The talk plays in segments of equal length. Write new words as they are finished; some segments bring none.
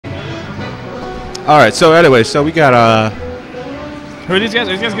All right. So anyway, so we got Who are these guys?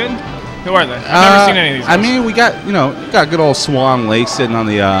 Are these guys good? Who are they? I've never seen any of these guys. I mean, we got got good old Swan Lake sitting on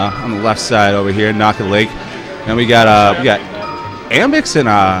the left side over here, Nakamaru, and we got Ambix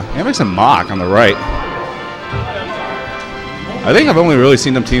and Mock on the right. I think I've only really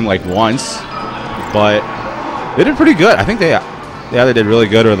seen them team like once, but they did pretty good. I think they either did really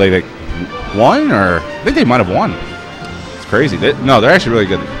good or they won, or I think they might have won. It's crazy. No, they're actually really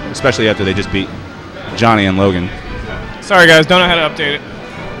good, especially after they just beat Johnny and Logan. Sorry, guys. Don't know how to update it.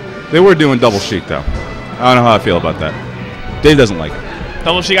 They were doing double chic, though. I don't know how I feel about that. Dave doesn't like it.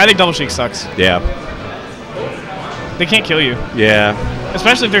 Double chic? I think double chic sucks. Yeah. They can't kill you. Yeah.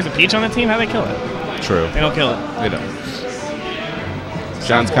 Especially if there's a peach on the team. How do they kill it? True. They don't kill it. They don't.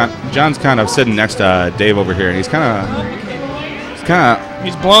 John's kind of sitting next to Dave over here, and he's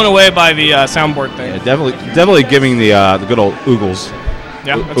blown away by the soundboard thing. Yeah, definitely giving the good old oogles.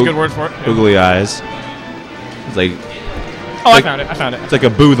 Yeah, that's a good word for it. Yeah. Oogly eyes. It's like. Oh, I found it. I found it. It's like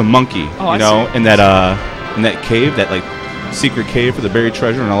a Boo the monkey, oh, you know, in that cave, that like secret cave for the buried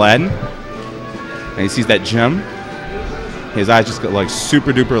treasure in Aladdin. And he sees that gem. His eyes just got like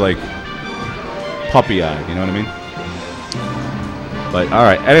super duper like puppy eyed. You know what I mean? But all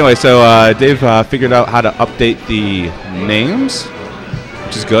right. Anyway, so Dave figured out how to update the names,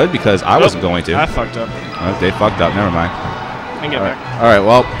 which is good because I wasn't going to. I fucked up. Oh, Dave fucked up. Never mind. I can get back. All right.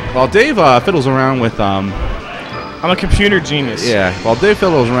 Well, while Dave fiddles around with I'm a computer genius. Yeah. While Dave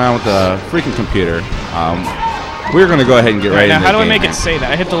fiddles around with the freaking computer, we're gonna go ahead and get right into now, how do I make it say that?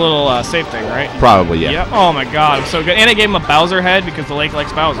 I hit the little save thing, right? Probably, yeah. Yep. Oh my god, I'm so good. And I gave him a Bowser head because the Lake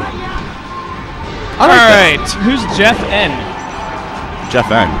likes Bowser. All right. Who's Jeff N? Jeff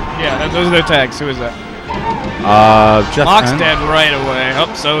N. Yeah, those are their tags. Who is that? Jeff Mock's N. dead right away.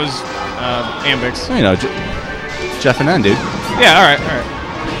 Oh, so is Ambix. You know, Jeff and N, dude. Yeah, all right.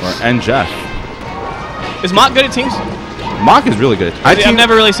 Or N Jeff. Is Mock good at teams? Mock is really good. I've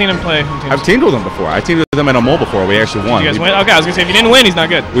never really seen him play. I've teamed with him before. I teamed with him at a mole before. We actually won. Did you guys win? Okay, I was gonna say if you didn't win, he's not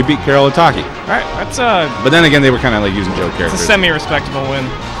good. We beat Carol and Taki. All right, that's But then again, they were kind of like using joke characters. It's a semi-respectable win.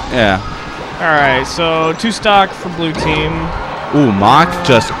 Yeah. All right, so 2 stock for blue team. Ooh, Mock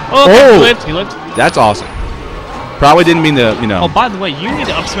just. Oh, he lived. That's awesome. Probably didn't mean to, you know. Oh, by the way, you need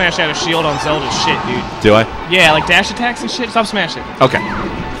to up smash out of shield on Zelda's shit, dude. Do I? Yeah, like dash attacks and shit. Stop smashing. Okay.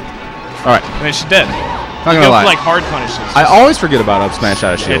 All right. And then she's dead. Not gonna lie. For, like hard punishes. I always forget about up smash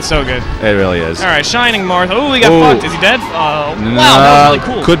out of shield. It's so good. It really is. All right, Shining Martha. Oh, we got fucked. Is he dead? Oh, no, wow, that was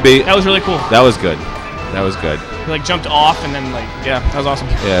really cool. Could be. That was really cool. That was good. That was good. He like jumped off and then like, yeah, that was awesome.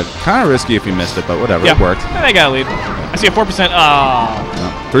 Yeah, kind of risky if you missed it, but whatever. Yeah. It worked. Yeah, they got a lead. I see a 4%.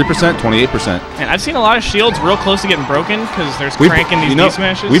 3%, 28%. And I've seen a lot of shields real close to getting broken because there's crank in these D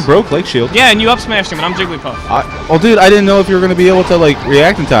smashes. We broke Lake Shield. Yeah, and you up smashed him, and I'm Jigglypuff. Well, dude, I didn't know if you were going to be able to like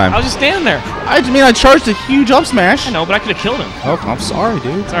react in time. I was just standing there. I mean, I charged a huge up smash. I know, but I could have killed him. Oh, I'm sorry,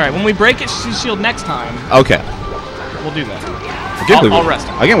 dude. It's all right. When we break its shield next time, okay, we'll do that. I'll rest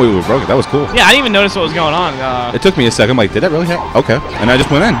him. I can't believe we broke it. That was cool. Yeah, I didn't even notice what was going on. It took me a second. I'm like, did that really happen? Okay, and I just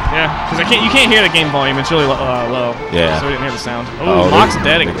went in. Yeah, because you can't hear the game volume. It's really low. Yeah. So we didn't hear the sound. Oh, Mock's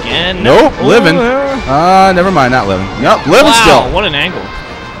dead again. Nope, living. Never mind, not living. Nope, living still. Wow, what an angle.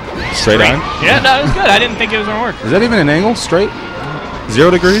 Straight on? Yeah, no, it was good. I didn't think it was going to work. Is that even an angle? Straight?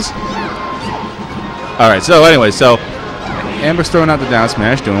 0 degrees? All right, so anyway, Amber's throwing out the down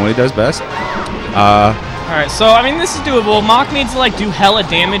smash, doing what he does best. All right, so I mean this is doable. Mock needs to like do hella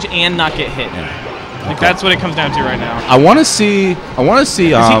damage and not get hit. Yeah. Like that's what it comes down to right now. I want to see. He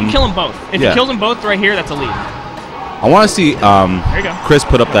can kill them both. If he kills them both right here, that's a lead. I want to see. There you go. Chris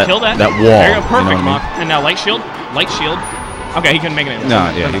put up that wall. There you go. Perfect, you know Mock. And now light shield. Okay, he couldn't make it.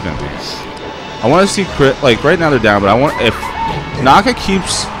 No, yeah, he couldn't. I want to see Chris. Like right now they're down, but I want if Naka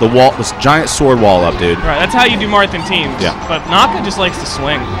keeps the wall, this giant sword wall up, dude. Right, that's how you do Marthan teams. Yeah. But Naka just likes to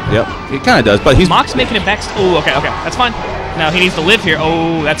swing. Yep, he kind of does, but he's. Mock's making it back. Oh, okay, that's fine. Now he needs to live here.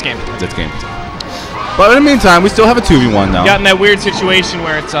 Oh, that's game. That's game. But in the meantime, we still have a 2v1 now. Got in that weird situation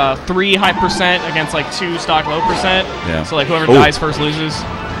where it's 3 high percent against like 2 stock low percent. Yeah. So like whoever dies first loses.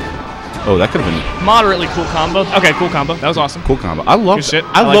 Oh, that could have been moderately cool combo. Okay, cool combo. That was awesome. Cool combo. I love shit.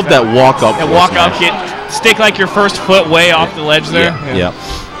 I love that walk up. Yeah, walk up, stick like your first foot way off the ledge there. Yeah.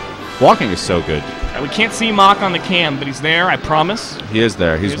 Walking is so good. We can't see Mock on the cam, but he's there. I promise. He is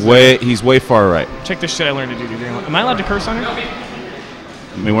there. He's way far right. Check this shit I learned to do. Am I allowed to curse on here?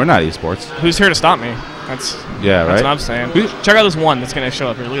 I mean, we're not esports. Who's here to stop me? That's right. That's what I'm saying. Check out this one that's gonna show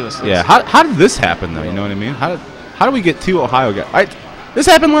up here. Look at this. Yeah. How did this happen though? You know what I mean? How did we get 2 Ohio guys? This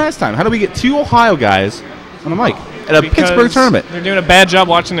happened last time. How do we get 2 Ohio guys on the mic at a Pittsburgh tournament? They're doing a bad job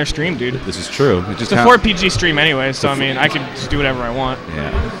watching their stream, dude. This is true. It's a 4PG stream anyway, so I mean, I could just do whatever I want.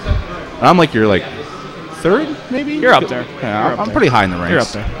 Yeah. And I'm like your like third, maybe. You're up there. Yeah, I'm pretty high in the ranks. You're up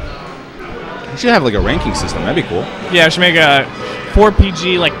there. You should have like a ranking system. That'd be cool. Yeah, I should make a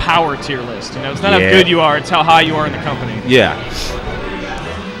 4PG like power tier list. You know, it's not how good you are; it's how high you are in the company. Yeah.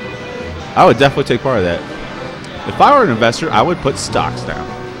 I would definitely take part of that. If I were an investor, I would put stocks down.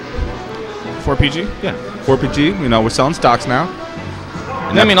 4PG? Yeah. 4PG. You know, we're selling stocks now.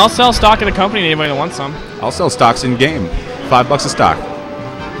 And I mean, I'll sell stock in the company to anybody that wants some. I'll sell stocks in game. $5 a stock.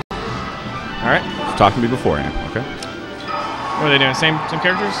 All right. Talk to me beforehand, okay? What are they doing? Same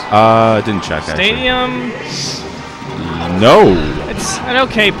characters? Didn't check. Stadium. Actually. No. It's an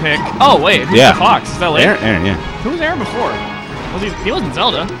okay pick. Oh wait, who's the fox? Is that Lake? Aaron, yeah. Who was Aaron before? He wasn't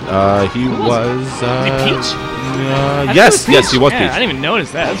Zelda. He was. Was he Peach? Yes, he was Peach. I didn't even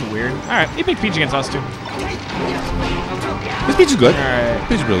notice that. That's weird. All right, he picked Peach against us too. This Peach is good. All right,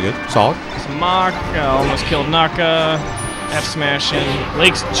 Peach is really good. Solid. Smock almost killed Naka. F smashing.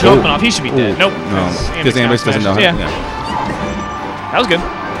 Lake's jumping off. He should be dead. Nope. No, because Ambix doesn't know how. Yeah. That was good.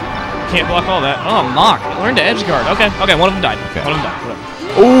 Can't block all that. Oh, Mock. Learn to edge guard. Okay, one of them died. Okay. One of them died. Whatever.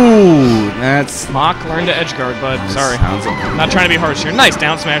 Ooh, that's... Mock, learn to edge guard, bud. Sorry. Like not trying to be harsh here. Nice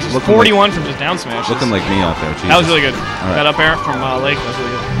down smashes. 41 from just down smashes. Looking like me out there. Jesus. That was really good. Right. That up air from Lake. That was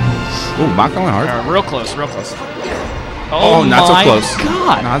really good. Ooh, Mock going hard. Real close, real close. Oh, not so close.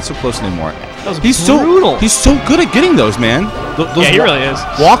 God. Not so close anymore. That was brutal. He's so good at getting those, man. Yeah, he really is.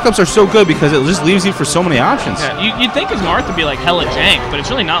 Walk-ups are so good because it just leaves you for so many options. Yeah, you'd think his Marth would be like hella jank, but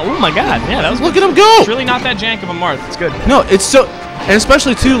it's really not. Oh my God, yeah, that was. Look at him go. It's really not that jank of a Marth. It's good. No, it's so, and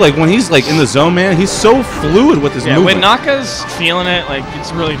especially too, like when he's like in the zone, man, he's so fluid with his movement. When Naka's feeling it, like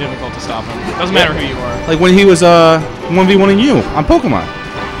it's really difficult to stop him. Doesn't matter who you are. Like when he was 1v1ing you on Pokemon.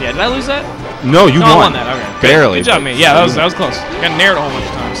 Yeah, did I lose that? No, you won. I won that. Okay. Barely. Good job, me. Yeah, that was close. Got nared a whole bunch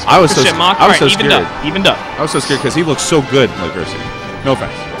of times. I was so scared. Evened up. I was so scared because he looked so good, like Ursi. No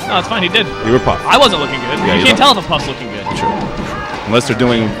offense. No, it's fine. He did. You were puffed. I wasn't looking good. Yeah, you can't tell if a puff's looking good. True. Unless they're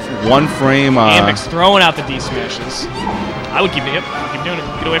doing one frame. Ambix throwing out the D smashes. I would keep it. Yep. Keep doing it.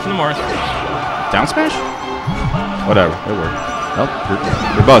 Get away from the Morris. Down smash? Whatever. It worked. Oh,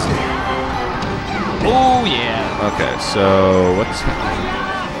 you're buzzing. Oh yeah. Okay, so what's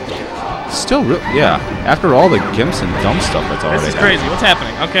still real? Yeah. After all the gimps and dumb stuff that's already. This is crazy. What's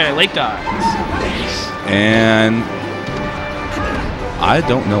happening? Okay, Lake dies. And I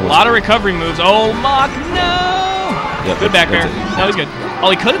don't know. A lot of recovery moves. Oh, Mock, no! Yep, good back there. No, he's good. Oh,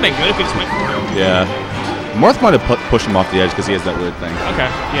 he could have been good if he just went for it. Yeah. Morth might have pushed him off the edge because he has that weird thing. Okay,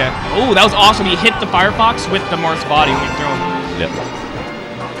 yeah. Oh, that was awesome. He hit the Firefox with the Morth's body when he threw him. Yep.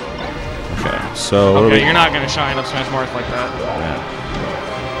 Okay, so... Okay, you're not going to shine up smash Morth like that. Yeah.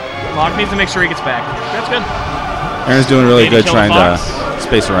 Mock needs to make sure he gets back. That's good. Aaron's doing really good trying to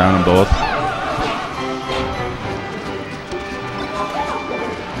space around them both.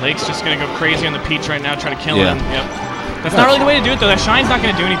 Lake's just going to go crazy on the Peach right now, try to kill him. Yep. That's not really the way to do it, though. That shine's not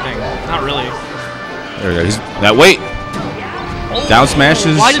going to do anything. Not really. There we go. He's that weight. Oh, down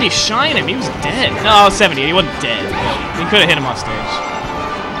smashes. Why did he shine him? He was dead. No, 70. He wasn't dead. He could have hit him off stage.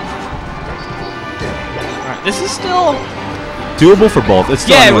 All right, this is still doable for both. It's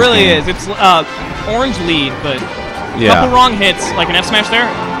still it really is. It's orange lead, but a couple wrong hits, like an F smash there.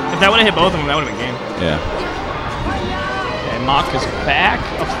 If that would have hit both of them, that would have been game. Yeah. Okay, Mock is back.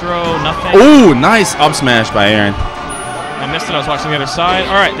 Up throw, nothing. Ooh, nice up smash by Aaron. I missed it. I was watching the other side.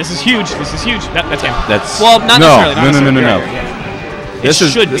 All right, this is huge. This is huge. That's game. That's well, not necessarily. No. Yeah. This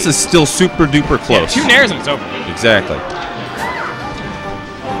is still super duper close. Yeah, 2 nairs and it's over. Exactly.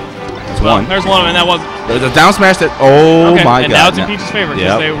 That's one. There's one, and that was the down smash. That my God. And now it's in Peach's favor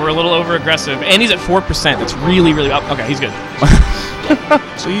because they were a little over aggressive, and he's at 4%. That's really, really up. Okay, he's good.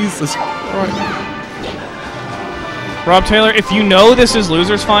 Jesus. All right. Rob Taylor, if you know this is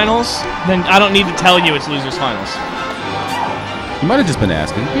losers finals, then I don't need to tell you it's losers finals. You might have just been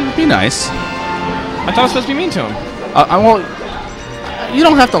asking. Be nice. I thought I was supposed to be mean to him. You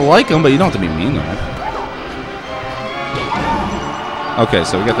don't have to like him, but you don't have to be mean to him. Okay,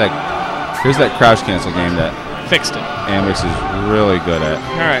 so we got that. Here's that crouch cancel game that fixed it. Ambix is really good at.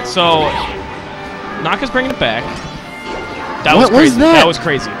 All right, so Naka's bringing it back. That was crazy. That was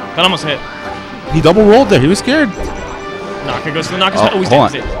crazy. That almost hit. He double rolled there. He was scared. Naka goes to the Naka's head. Oh, he's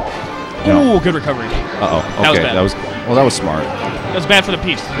dead. Ooh, good recovery. Uh-oh. Okay, that was bad. That was smart. That was bad for the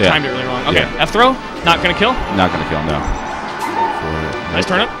Peach. Timed it really wrong. Okay, F throw. Not gonna kill. Not gonna kill. No. Nice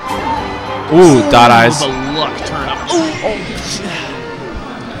turn up. Ooh, dot eyes. The luck turn up.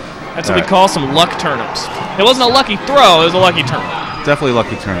 That's what we call some luck turnips. It wasn't a lucky throw. It was a lucky turnip. Definitely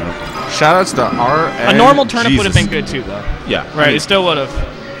lucky turnip. Shoutouts to R. A normal turnip would have been good too, though. Yeah. Right. I mean, it still would have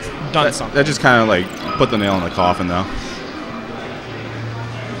done something. That just kind of like put the nail in the coffin, though.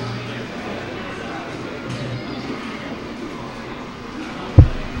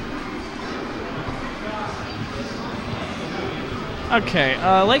 Okay,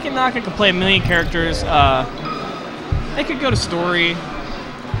 Lake and Naka could play a million characters. They could go to story.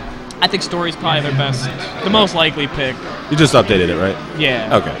 I think story's probably their best, the most likely pick. You just updated it, right?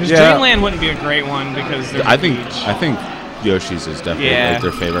 Yeah. Okay. Because Dreamland wouldn't be a great one because I think Yoshi's is definitely like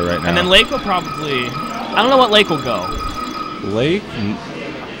their favorite right now. And then Lake will probably. I don't know what Lake will go. Lake,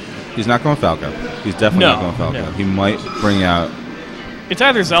 he's not going Falco. He's definitely not going Falco. No. He might bring out. It's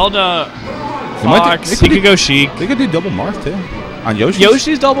either Zelda, Fox. He could go Sheik. They could do double Marth too. On Yoshi's?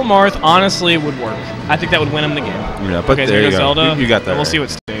 Yoshi's double Marth honestly would work. I think that would win him the game. Yeah, but there you go. Zelda, you got that. We'll see what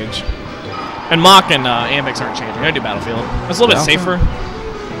stage. And Mach and Ambix aren't changing. They're going to do Battlefield. It's a little bit safer.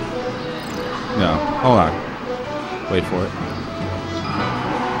 No. Hold on. Wait for it.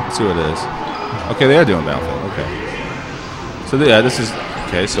 Let's see what it is. Okay, they are doing Battlefield. Okay. So, yeah, this is...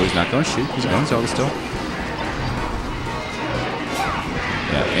 Okay, so he's not going to shoot. He's going Zelda still.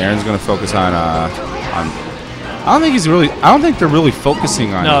 Yeah, Aaron's going to focus on... I don't think they're really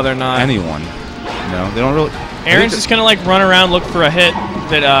focusing on they're not. anyone. No, they don't really... Aaron's just going to, like, run around, look for a hit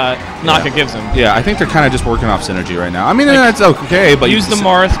that Naka gives him. Yeah, I think they're kind of just working off synergy right now. I mean, like, that's okay, but... Use the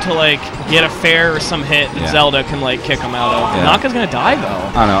Marth to, like, get a fair or some hit that Zelda can, like, kick him out of. Yeah. Naka's going to die,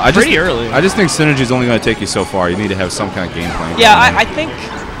 though. I don't know. Pretty early. I just think synergy's only going to take you so far. You need to have some kind of game plan. Yeah, I think,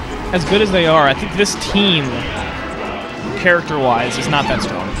 as good as they are, I think this team, character-wise, is not that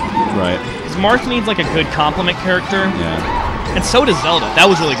strong. Right. Because Marth needs, like, a good complement character. Yeah. And so does Zelda. That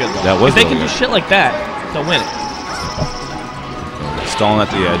was really good, though. That was If they can do shit like that, they'll win it. Stalling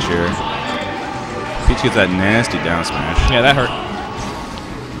at the edge here. Peach gets that nasty down smash. Yeah, that hurt.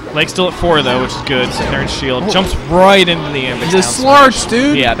 Lake's still at 4 though, which is good. So Terran's shield jumps right into the Ambix. He's a Slarts,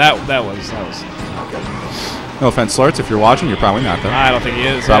 dude. Yeah, that was. No offense, Slarts. If you're watching, you're probably not though. I don't think he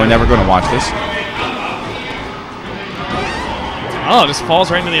is. Probably never going to watch this. Oh, just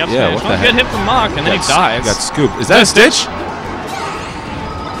falls right into the up smash. Well, good hit from Mach, and then he dies. Got scooped. Is that a Stitch?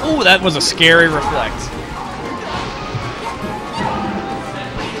 Ooh, that was a scary reflect.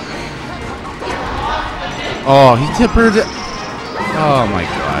 Oh, he tippered. Oh my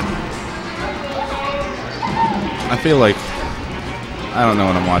god. I feel like I don't know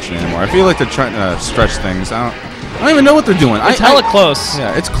what I'm watching anymore. I feel like they're trying to stretch things. I don't even know what they're doing. It's hella close.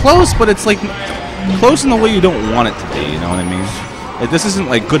 Yeah, it's close, but it's like close in the way you don't want it to be. You know what I mean? Like, this isn't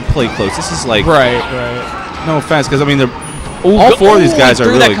like good play close. This is like right. No offense, because I mean all four of these guys are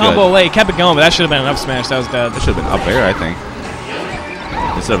really good. Threw that combo away. He kept it going, but that should have been an up smash. That was dead. That should have been up air, I think,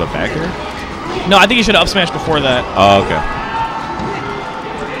 instead of a back air. No, I think he should have up smashed before that. Oh, okay.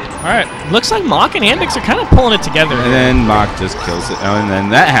 All right. Looks like Mach and Ambix are kind of pulling it together. And then Mach just kills it. And then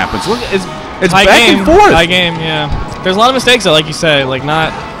that happens. Look, it's back and forth. High game, yeah. There's a lot of mistakes, though, like you said. Like,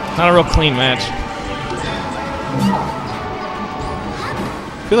 not a real clean match.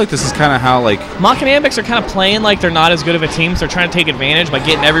 I feel like this is kind of how, like... Mach and Ambix are kind of playing like they're not as good of a team, so they're trying to take advantage by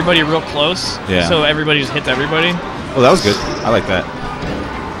getting everybody real close. Yeah. So everybody just hits everybody. Oh, that was good. I like that.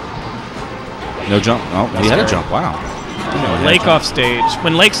 No jump. Oh, he had a jump. Wow. Lake off stage.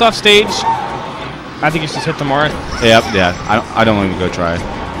 When Lake's off stage, I think you should just hit the Marth. Yep, yeah. I don't even go try.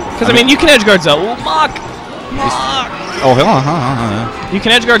 Because, I mean, you can edge guard Zelda. Oh, Mach! Oh, hold on. You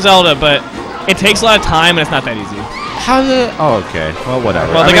can edge guard Zelda, but it takes a lot of time, and it's not that easy. How did it? Oh, okay. Well,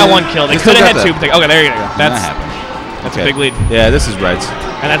 whatever. Well, they got one kill. They could have had two. But okay, there you go. That happened. That's a big lead. Yeah, this is Reds.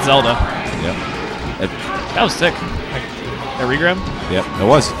 And that's Zelda. Yep. That was sick. A regrab? Yep, it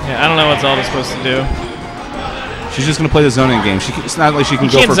was. Yeah, I don't know what Zelda's supposed to do. She's just gonna play the zoning game. It's not like she can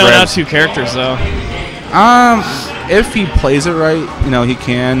go for grabs. He can't zone out two characters though. If he plays it right, you know, he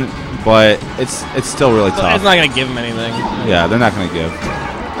can, but it's still really tough. It's not gonna give him anything. Yeah, they're not gonna give.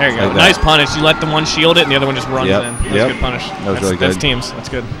 There you go. Like nice punish. You let the one shield it, and the other one just runs in. That's a good punish. That was really good. That's teams. That's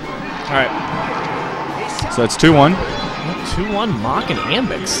good. All right. So it's 2-1. 2-1 Mach and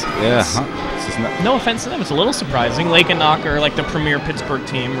Ambix. Yeah. No offense to them, it's a little surprising. Lake and Naka are like the premier Pittsburgh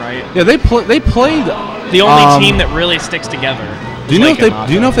team, right? Yeah, they played the only team that really sticks together. Do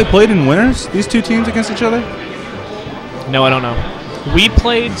you know if they played in winners? These two teams against each other? No, I don't know. We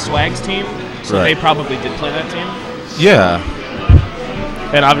played Swag's team, so they probably did play that team. Yeah.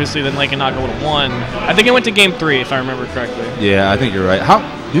 And obviously, then Lake and Naka would have won. I think it went to game 3, if I remember correctly. Yeah, I think you're right.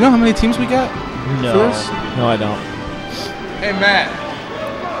 Do you know how many teams we got? No. For this? No, I don't. Hey, Matt.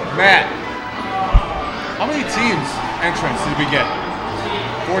 How many teams entrants did we get?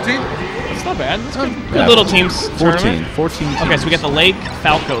 14? That's not bad. That's good little teams. 14 teams. Okay, so we got the Lake,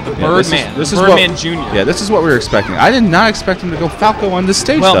 Falco, the Birdman, this is Birdman Jr. Yeah, this is what we were expecting. I did not expect him to go Falco on this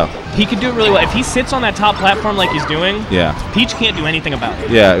stage, though. He could do it really well. If he sits on that top platform like he's doing, Peach can't do anything about it.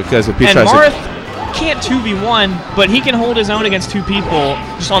 Yeah, because if Peach tries Marth can't 2v1, but he can hold his own against two people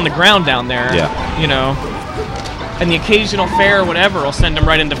just on the ground down there. Yeah. You know. and the occasional fair or whatever will send him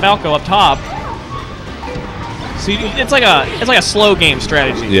right into Falco up top. So it's like a slow game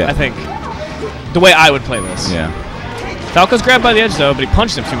strategy. Yeah. I think the way I would play this. Yeah. Falco's grabbed by the edge though, but he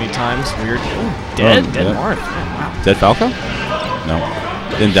punched him too many times. Weird. Ooh, dead Marth. Wow. Dead Falco?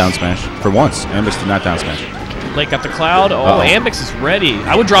 No. Didn't down smash. For once, Ambix did not down smash. Lake got the cloud. Oh, Ambix is ready.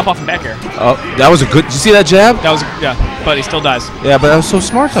 I would drop off him back here. Oh, that was a good. Did you see that jab? That was but he still dies. Yeah, but that was so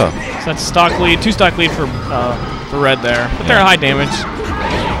smart though. So that's a stock lead, 2 stock lead for red there, but they're high damage.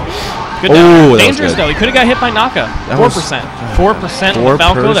 Good down. Dangerous though. He could have got hit by Naka. 4%. 4% on the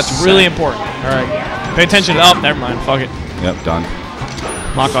Falco. That's really important. All right, pay attention. Oh, never mind. Fuck it. Yep, done.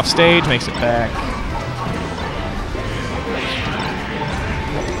 Mock off stage, makes it back.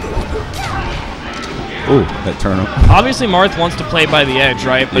 Ooh, that turnip. Obviously, Marth wants to play by the edge,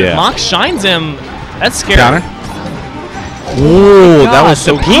 right? But if Mock shines him, that's scary. Counter. Ooh, that was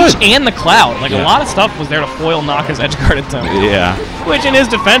so good. The Peach and the Cloud. Like, a lot of stuff was there to foil Naka's edge guard attempt. Yeah. Which, in his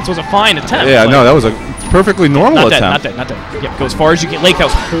defense, was a fine attempt. Yeah, no, that was a perfectly normal attempt. Not dead. Yep, go as far as you can. Lake, that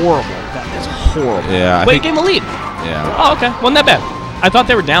was horrible. That was horrible. Yeah. Wait, gave him a lead. Yeah. Oh, okay. Wasn't that bad. I thought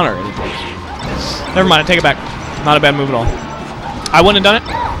they were down already. Never mind. I take it back. Not a bad move at all. I wouldn't have done it,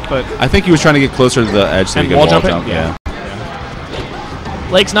 but... I think he was trying to get closer to the edge so he could wall jump. Yeah.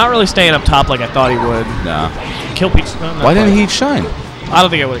 Lake's not really staying up top like I thought he would. Nah. Kill Peach. Why didn't he shine? I don't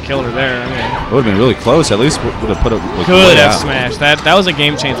think I would have killed her there. I mean, it would have been really close. At least would have put it. Could have smashed. That was a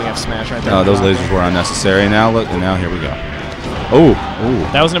game-changing F smash right there. No, those lasers were unnecessary. Now look, and now here we go. Oh,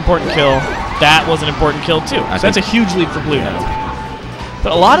 that was an important kill. That was an important kill too. So that's a huge lead for blue now.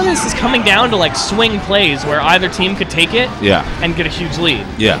 But a lot of this is coming down to like swing plays where either team could take it and get a huge lead.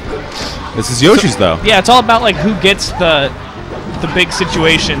 Yeah. This is Yoshi's though. Yeah, it's all about like who gets the big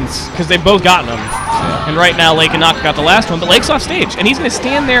situations because they've both gotten them. Yeah. And right now Lake and Naka got the last one, but Lake's off stage and he's going to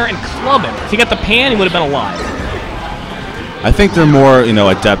stand there and club him. If he got the pan, he would have been alive. I think they're more,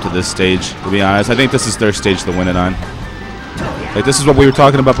 adept at this stage, to be honest. I think this is their stage to win it on. Like, this is what we were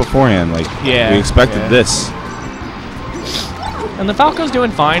talking about beforehand. Like, we expected this. And the Falco's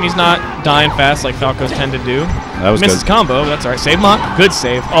doing fine. He's not dying fast like Falcos tend to do. That was Misses combo, but that's all right. Save Mock. Good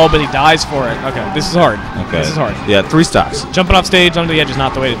save. Oh, but he dies for it. Okay, this is hard. Okay. This is hard. Yeah, 3 stocks. Jumping off stage onto the edge is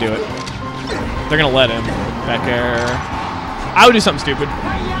not the way to do it. They're going to let him. Back air. I would do something stupid.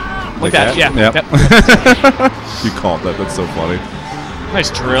 Like that. Yeah. Yep. You called that. That's so funny.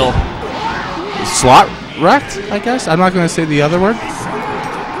 Nice drill. Slot wrecked, I guess? I'm not going to say the other word.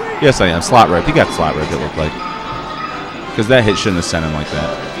 Yes, I am. Slot wrecked. He got slot wrecked, it looked like. Because that hit shouldn't have sent him like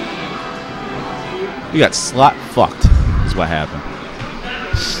that. You got slot fucked, is what happened.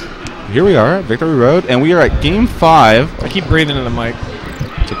 Here we are, Victory Road, and we are at Game 5. I keep breathing in the mic.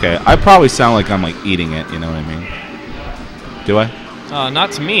 It's okay. I probably sound like I'm, eating it, you know what I mean? Do I?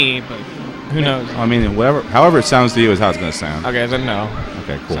 Not to me, but who knows? I mean, however it sounds to you is how it's going to sound. Okay, then no.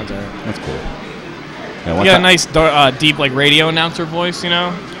 Okay, cool. Sounds all right. That's cool. Yeah, you got a nice, deep, radio announcer voice, You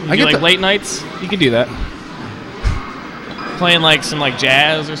do, late nights? You could do that. Playing some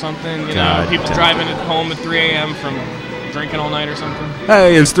jazz or something, people driving it home at 3 a.m. from drinking all night or something.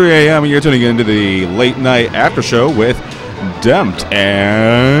 Hey, it's 3 a.m. and you're tuning into the late night after show with Demped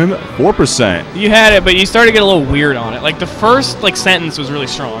and 4%. You had it, but you started to get a little weird on it. Like the first sentence was really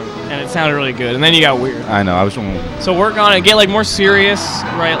strong and it sounded really good, and then you got weird. I know. I was. So work on it. Get more serious,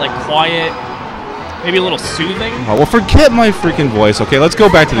 right? Quiet. Maybe a little soothing. Oh, well, forget my freaking voice, okay? Let's go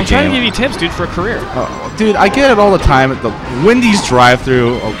back to the game. I'm trying to give you tips, dude, for a career. Dude, I get it all the time at the Wendy's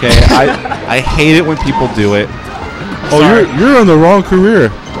drive-thru, okay? I hate it when people do it. You're in the wrong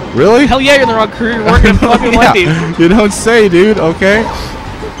career. Really? Hell yeah, you're in the wrong career. You're working at fucking Wendy's. You don't say, dude, okay?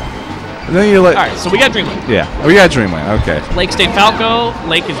 And then you're like... All right, so we got Dreamland. Yeah, we got Dreamland, okay. Lake stayed Falco.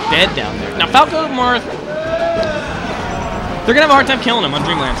 Lake is dead down there. Now, Falco, Marth... They're gonna have a hard time killing him on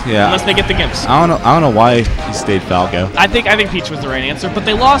Dreamland, unless they get the gimps. I don't know why he stayed Falco. I think Peach was the right answer, but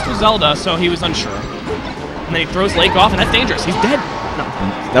they lost with Zelda, so he was unsure. And then he throws Lake off, and that's dangerous. He's dead. No,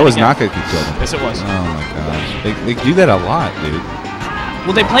 that was Naka who killed him. Yes, it was. Oh my gosh, they do that a lot, dude.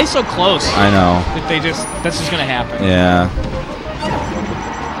 Well, they play so close. I know. That that's just gonna happen. Yeah.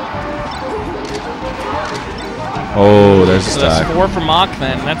 Oh, there's a stock. That's 4 for Mock.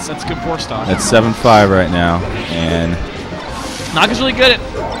 Then that's good 4 stock. That's 7-5 right now, and. Naka's really good at...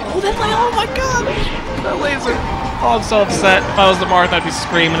 Oh, that laser. Oh, my God. That laser. Oh, I'm so upset. If I was the Marth, I'd be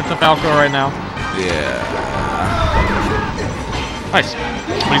screaming at the Falco right now. Yeah. Nice.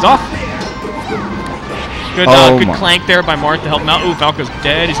 But he's off. Good good clank there by Marth to help him out. Ooh, Falco's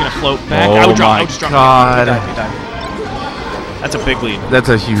dead. He's going to float back. Oh, I would drop. God. He died. That's a big lead. That's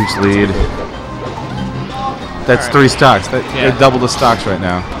a huge lead. That's 3 stocks. They double the stocks right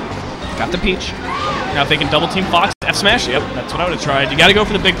now. Got the Peach. Now if they can double team Fox, F smash. Yep, that's what I would have tried. You got to go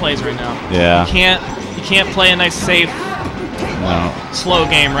for the big plays right now. Yeah. You can't play a nice safe, slow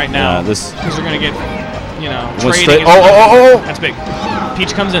game right now. Yeah, this because you're gonna get, you know, trading. That's big.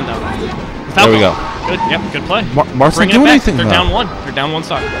 Peach comes in though. There we go. Good. Yep. Good play. Marth's not doing anything. They're down one. They're down one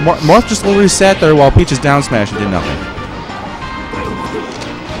stock. Marth just literally sat there while Peach is down smash and did nothing.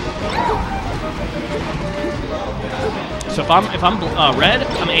 So if I'm red,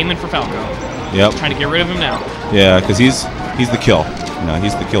 I'm aiming for Falco. Yep. Trying to get rid of him now. Yeah, because he's the kill.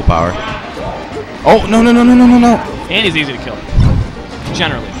 He's the kill power. Oh no! And he's easy to kill.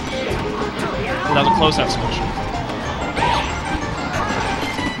 Generally. Well, that was a close out smash.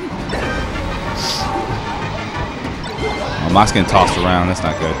 Oh, Mock's getting tossed around. That's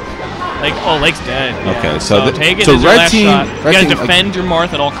not good. Lake's dead. Okay, Yeah. so take it so as your red last team. shot. You Red gotta team, defend your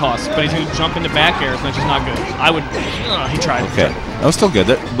Marth at all costs, but he's gonna jump into back airs, which is not good. I would. He tried. Okay, that was still good.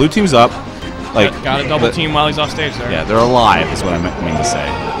 Blue team's up. Got a double team while he's off stage there. Yeah, they're alive. Is what I mean to say.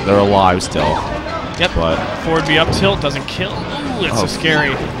 They're alive still. Yep. But forward B up tilt doesn't kill. Ooh, it's so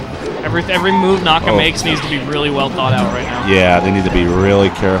scary. Every move Naka makes needs to be really well thought out right now. Yeah, they need to be really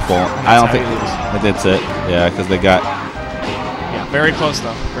careful. I don't think that's it. Yeah, because they got. Yeah, very close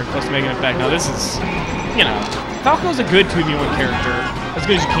though. Very close to making it back. Now this is, you know, Falco's a good 2v1 character, as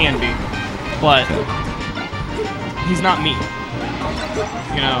good as you can be, but he's not me.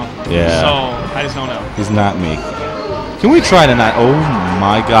 You know. Yeah. So I just don't know. He's not me. Can we try to not? Oh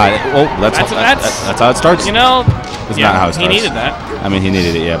my God! Oh, that's how it starts. You know. It's not how it starts. He needed that. I mean, he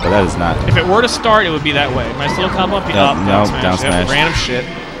needed it, yeah, but that is not. If it were to start, it would be that way. Nice little combo up, down smash. Random shit.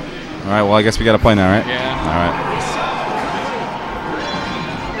 All right, well, I guess we got to play now, right? Yeah. All right.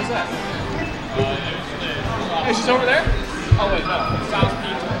 Where's that? Hey, she's over there? Oh, wait, no. South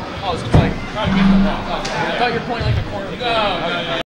Pizza. Oh, so it's like, I thought you're pointing like the corner. No.